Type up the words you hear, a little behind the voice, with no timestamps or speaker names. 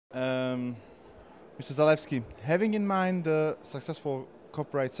Um, Mr. Zalewski, having in mind the successful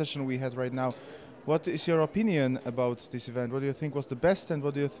copyright session we had right now, what is your opinion about this event? What do you think was the best and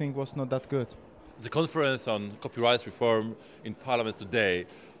what do you think was not that good? The conference on copyright reform in Parliament today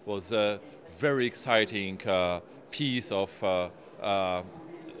was a very exciting piece of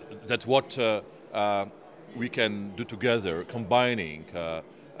that what we can do together, combining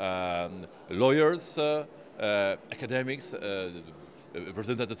lawyers, academics,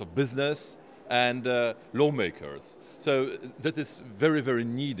 representatives of business, and lawmakers. So that is very, very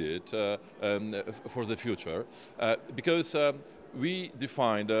needed for the future because we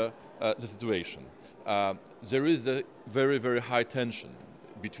defined the situation. There is a very, very high tension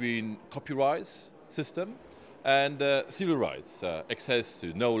between copyright system and civil rights, access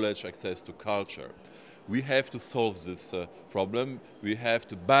to knowledge, access to culture. We have to solve this problem. We have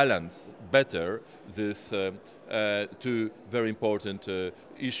to balance better these two very important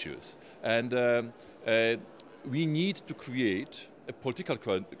issues. And we need to create a political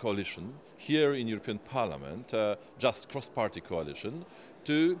coalition here in European Parliament, just cross-party coalition,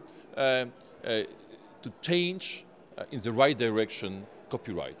 to change in the right direction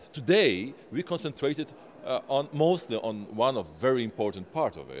copyrights. Today, we concentrated mostly on one of very important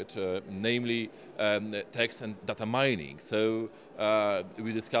part of it, namely text and data mining. So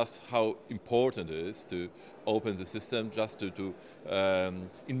we discussed how important it is to open the system just to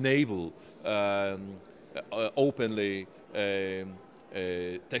enable openly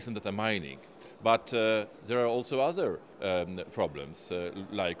text and data mining. But there are also other problems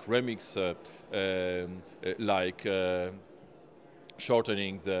like remix, like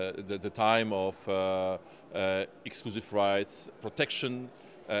shortening the time of exclusive rights protection,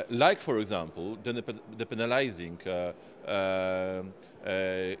 like, for example, depenalizing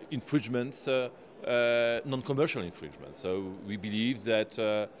infringements, non-commercial infringements. So we believe that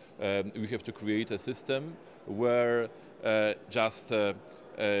we have to create a system where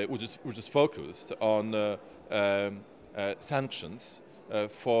which is focused on sanctions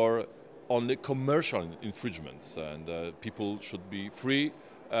for only commercial infringements, and people should be free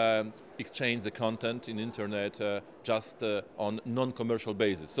exchange the content in internet just on non-commercial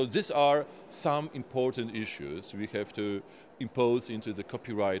basis. So these are some important issues we have to impose into the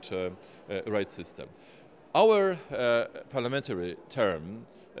copyright right system. Our parliamentary term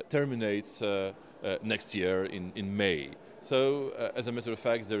terminates next year in May. So as a matter of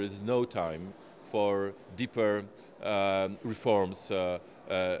fact, there is no time for deeper reforms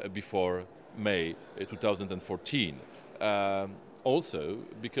before May 2014. Also,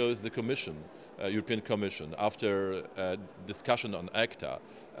 because the Commission, European Commission, after discussion on ACTA,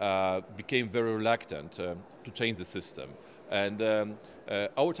 became very reluctant to change the system. And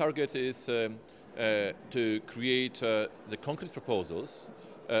our target is to create the concrete proposals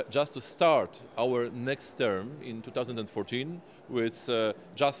just to start our next term in 2014 with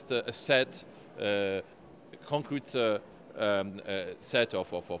just a set, concrete set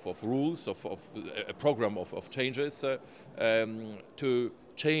of rules, of a program of changes to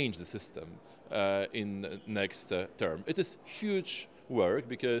change the system in next term. It is huge work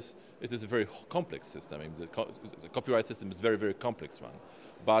because it is a very complex system. I mean, the copyright system is a very, very complex one.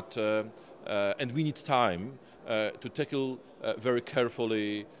 But and we need time to tackle very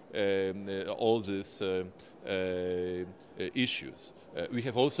carefully all these issues. We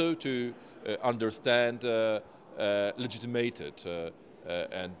have also to understand legitimated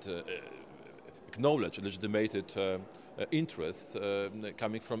and acknowledge legitimated interests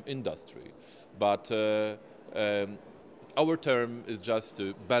coming from industry. But our term is just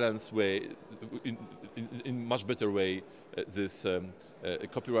to balance in much better way this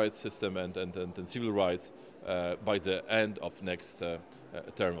copyright system and civil rights by the end of next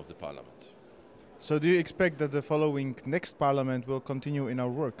term of the Parliament. So do you expect that the following next Parliament will continue in our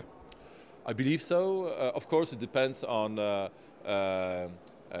work? I believe so. Of course, it depends on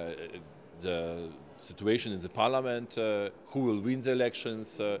the situation in the Parliament, who will win the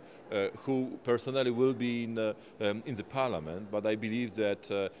elections, who personally will be in the Parliament. But I believe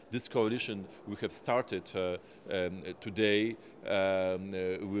that this coalition we have started today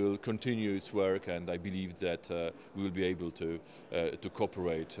will continue its work, and I believe that we will be able to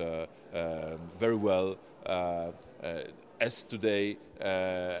cooperate very well as today,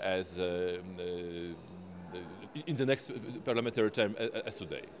 as in the next parliamentary term as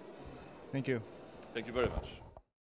today. Thank you. Thank you very much.